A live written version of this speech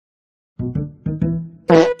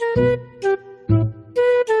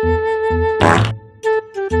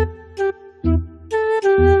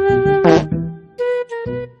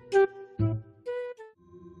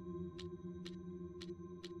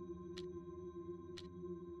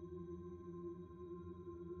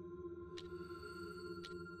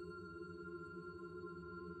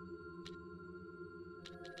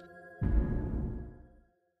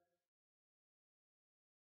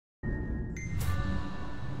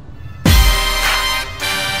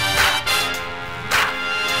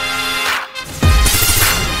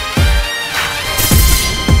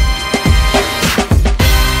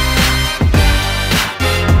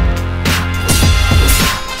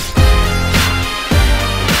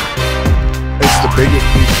the biggest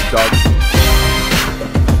piece of dog shit.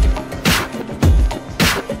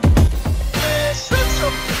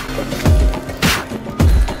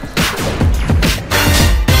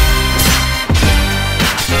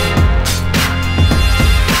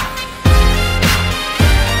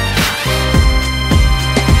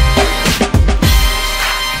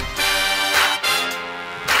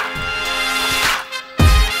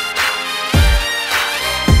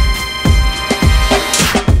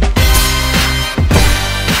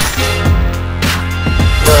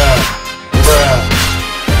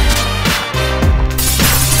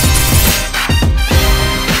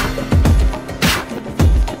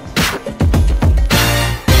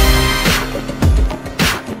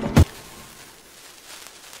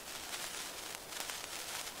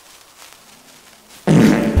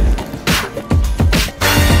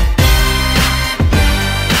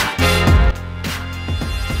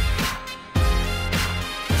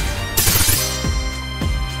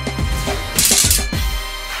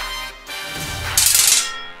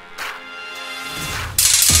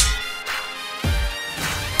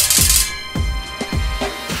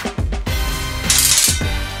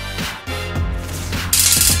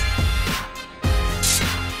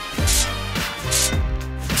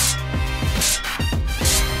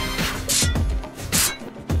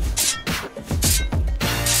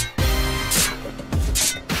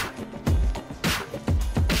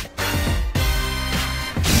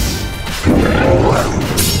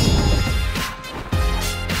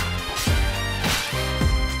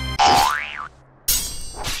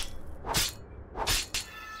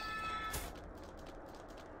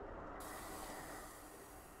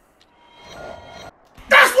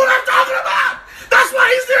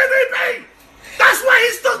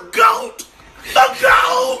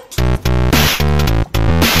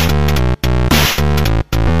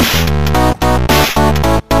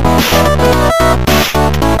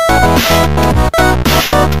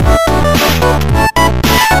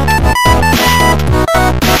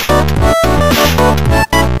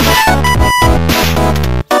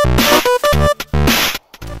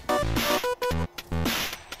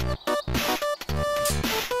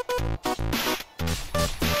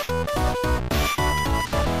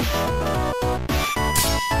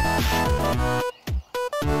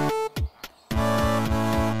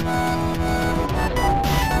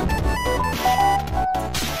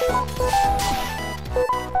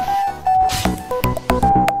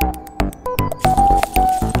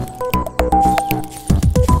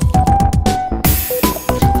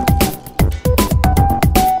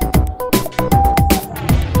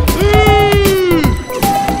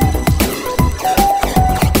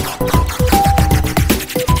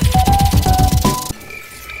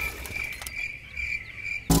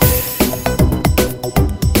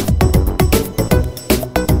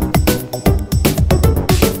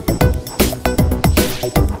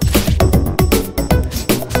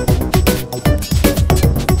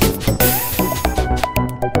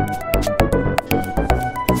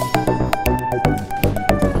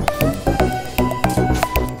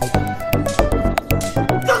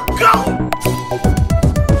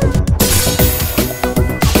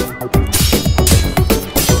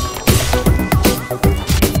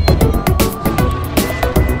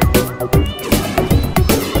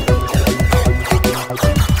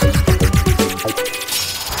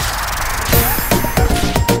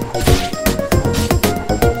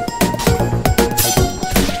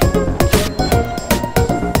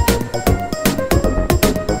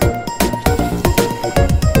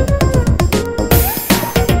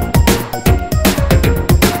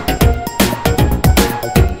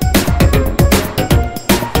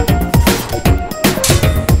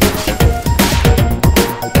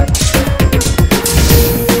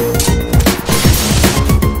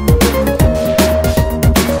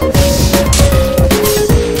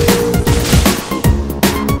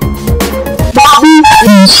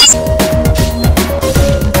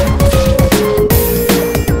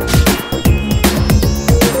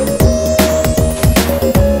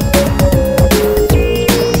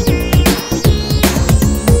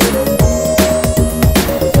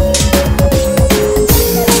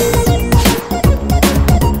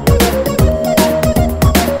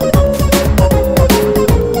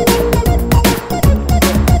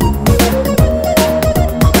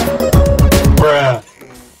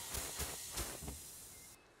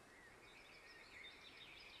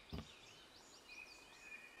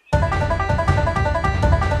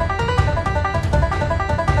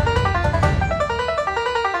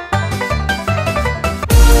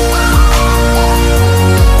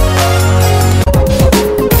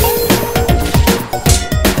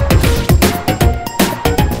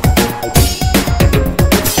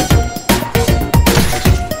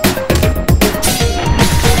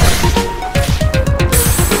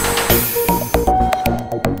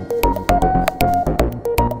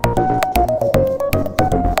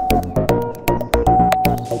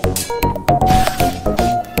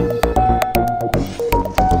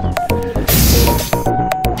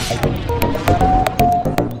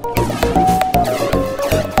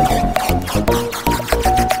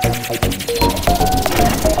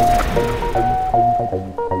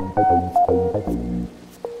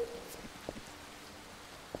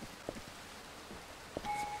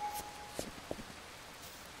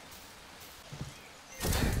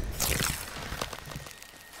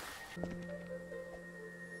 I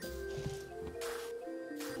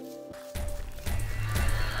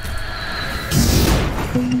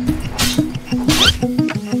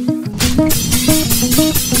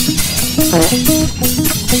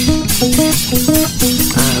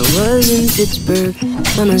was in Pittsburgh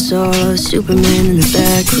when I saw Superman in the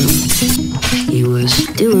back room. He was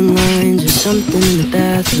doing lines or something in the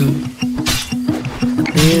bathroom. I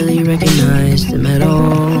barely recognized him at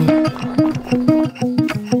all.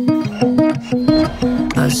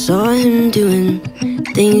 I saw him doing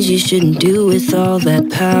things you shouldn't do with all that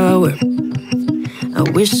power. I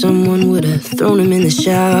wish someone would have thrown him in the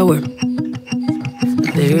shower.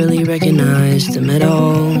 I barely recognized him at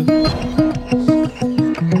all.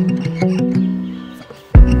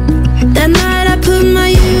 That night I put my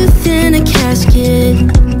youth in a casket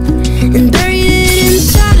and buried it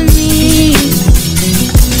inside of me.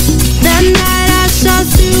 That night I saw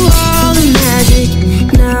through all the magic.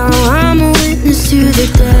 Now I'm a witness to the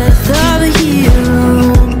death of a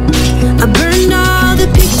hero. I burned all the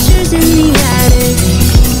pictures in the attic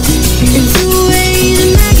and threw away the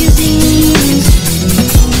magazines.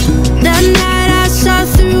 That night I saw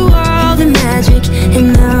through all the magic,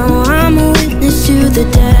 and now I'm a witness to the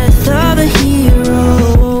death of a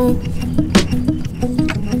hero.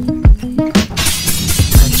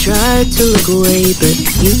 I tried to look away, but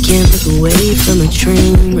you can't look away from a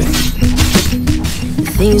train wreck.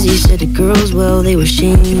 The things he said to girls, well, they were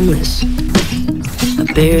shameless. I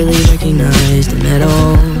barely recognized him at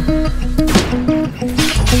all.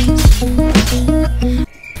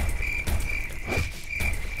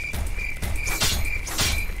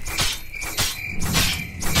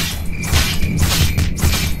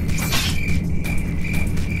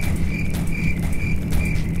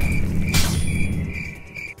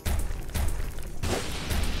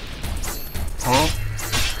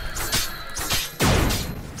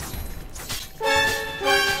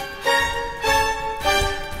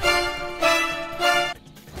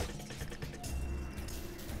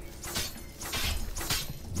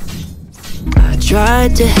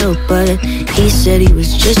 Tried to help, but he said he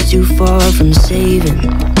was just too far from saving,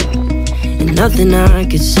 and nothing I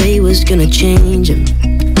could say was gonna change him.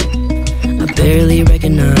 I barely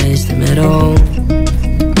recognized him at all.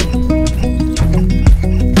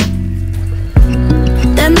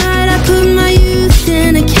 That night I put my youth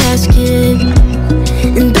in a casket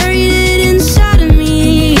and buried it inside of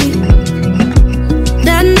me.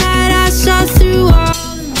 That night I saw through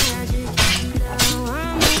all the magic. Now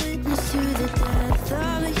I'm a witness to the death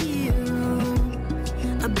of a hero.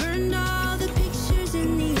 I burned all the pictures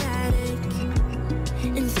in the attic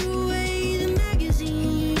and threw away the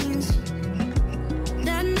magazines.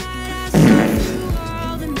 That night I saw through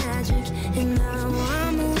all the magic, and now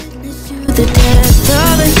I'm a witness to the death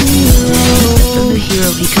of a hero. The death of a hero,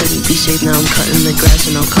 he couldn't be saved. Now I'm cutting the grass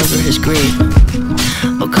and I'll cover his grave.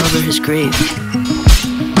 I'll cover his grave.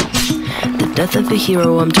 The death of a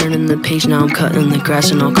hero, I'm turning the page. Now I'm cutting the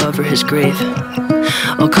grass and I'll cover his grave.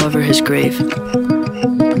 I'll cover his grave.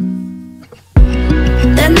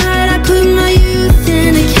 That night I put my youth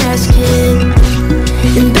in a casket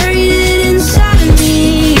and buried it inside of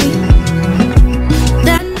me.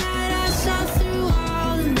 That night I saw through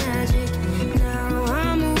all the magic. Now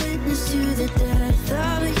I'm a witness to the death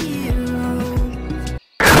of a hero.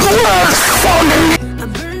 I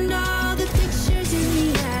burned all the pictures in the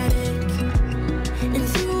attic and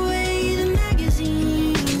threw away the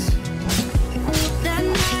magazines. That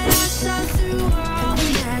night I saw through all the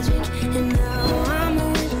magic, and now I'm a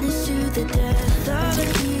witness to the death of a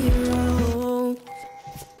hero.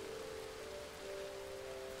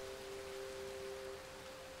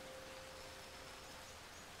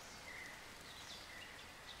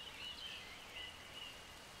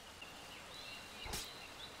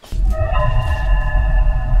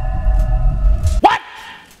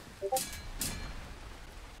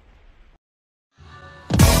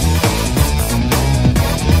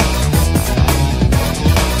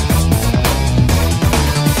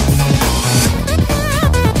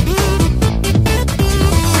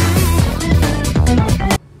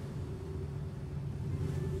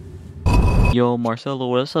 Yo, Marcelo,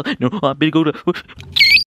 what's up? No, I better go to.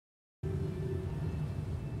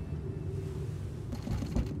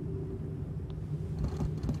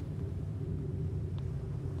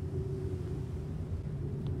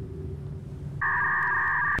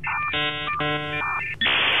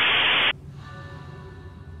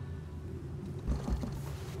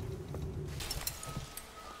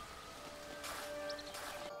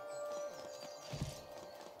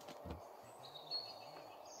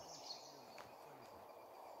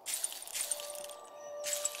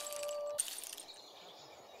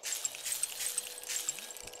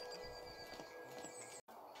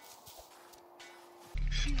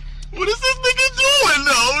 What is this nigga doing,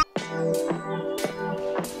 though?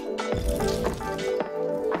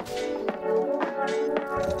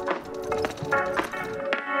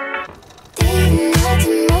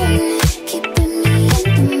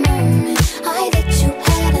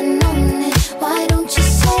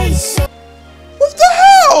 What the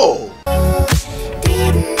hell?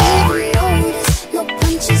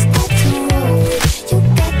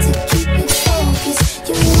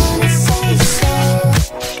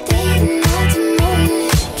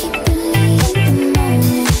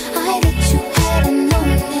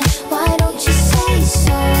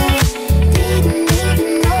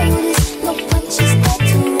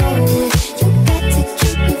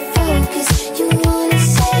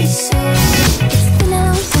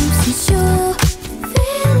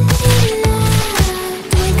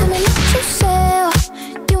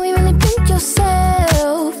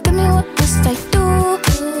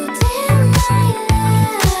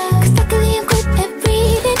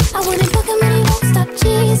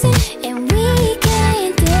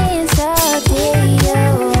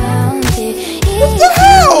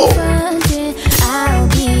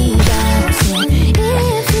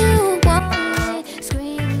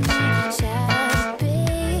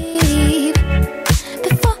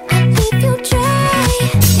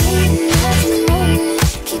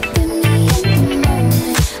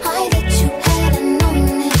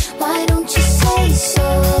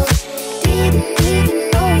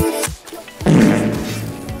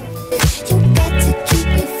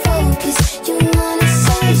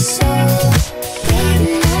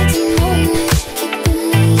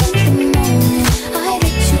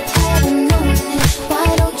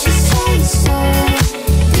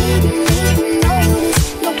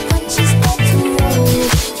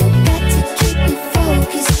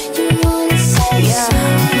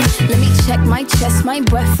 My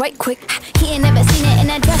breath right quick. He ain't never seen it in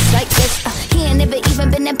a dress like this. He ain't never even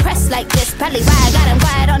been impressed like this. Probably why I got him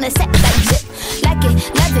quiet on the set like zip. Like it,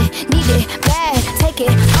 love it, need it, bad. Take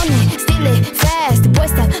it, own it, steal it, fast. The boy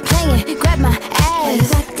stop playing, grab my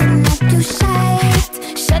ass. Acting like you shy.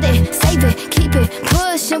 Shut it, save it, keep it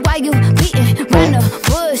pushing while you beating round the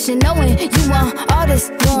bush and knowing you want all this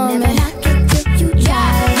woman. Never knock it till you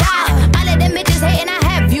try. Yeah. All of them bitches hating, I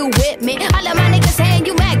have you with me. All of my niggas saying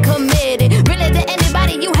you mad committed. Really to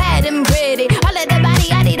anybody, you had them pretty. All of the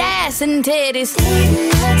body, I need ass and titties.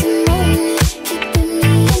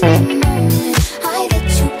 I bet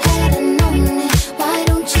you hadn't known it. Why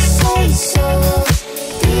don't you say so?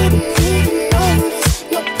 Didn't even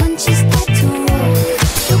notice your punches got to roll.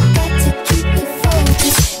 You got to keep me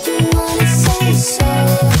focused. You wanna say so?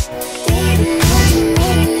 Didn't even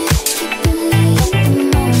know it. Keeping me in the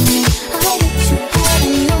moment. I bet you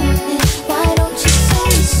hadn't known it. Why don't you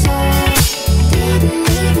say so? Didn't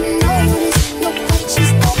even notice your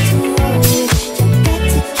punches got to roll. You got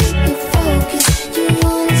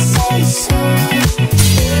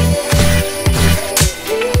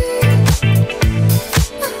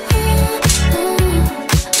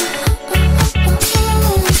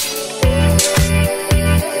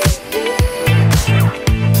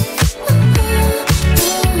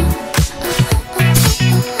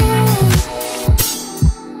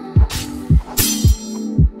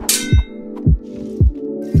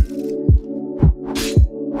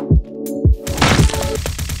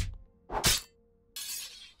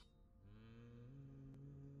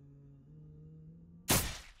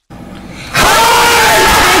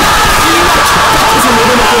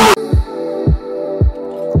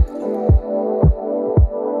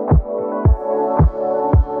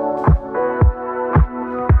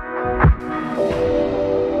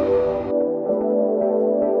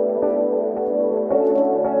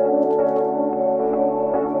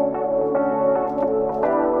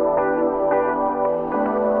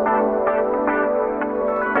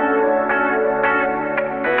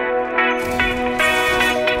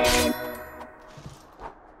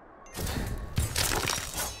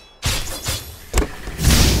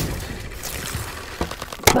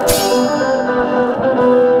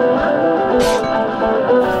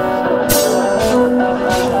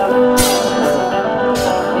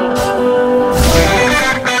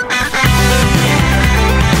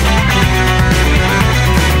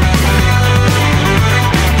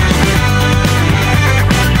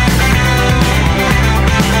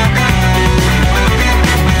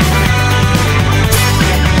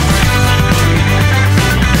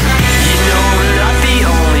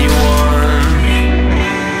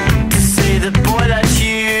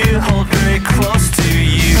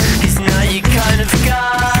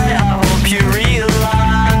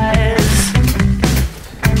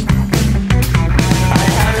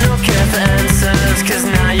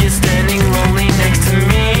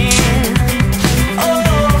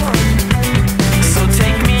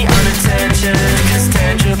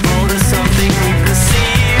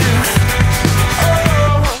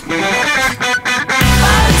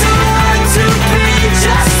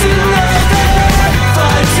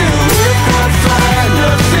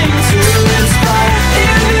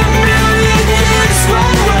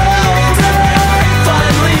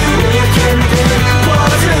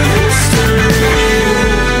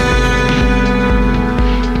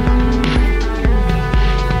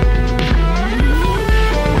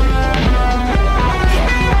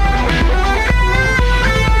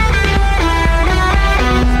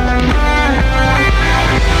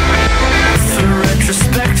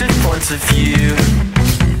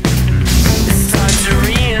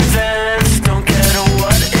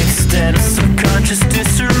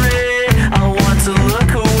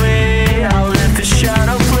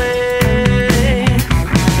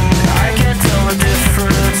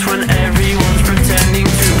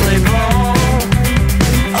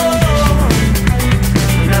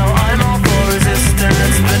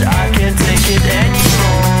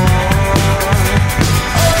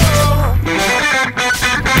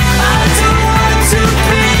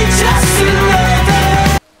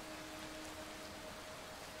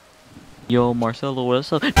Yo, Marcelo,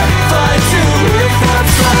 what's up?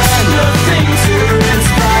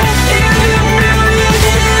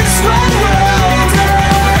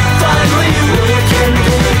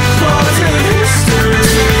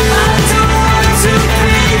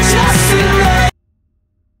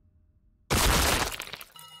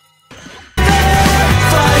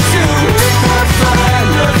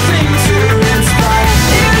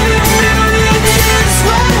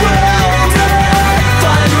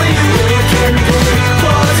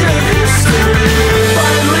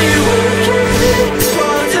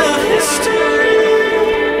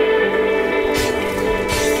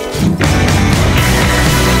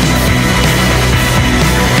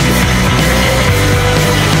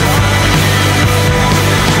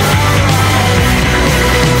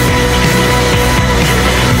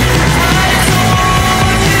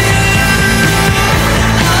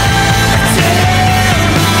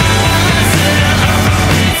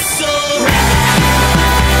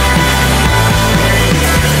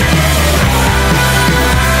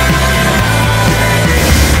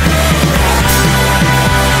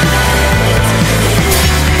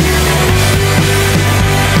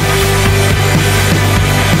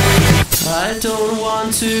 I don't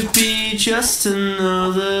want to be just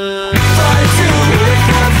another fighter with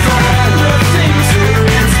a fire, nothing to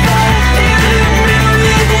inspire. In a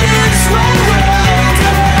million years when we're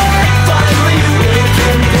older, finally we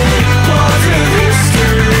can be part of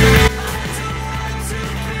history. I don't want to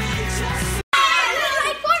be just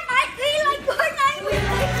like Fortnite, we like Fortnite, we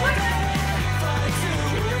like Fortnite. fighter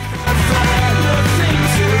with a fire, nothing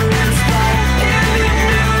to inspire. In a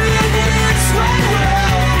million years when we're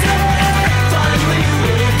older, finally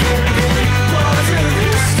we can be part of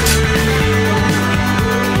history.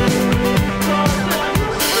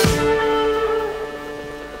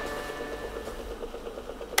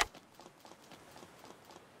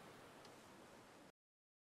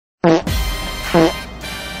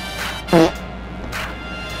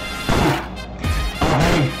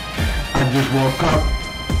 I just woke up.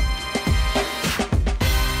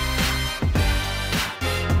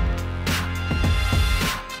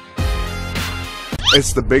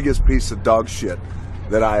 It's the biggest piece of dog shit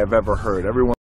that I have ever heard. Everyone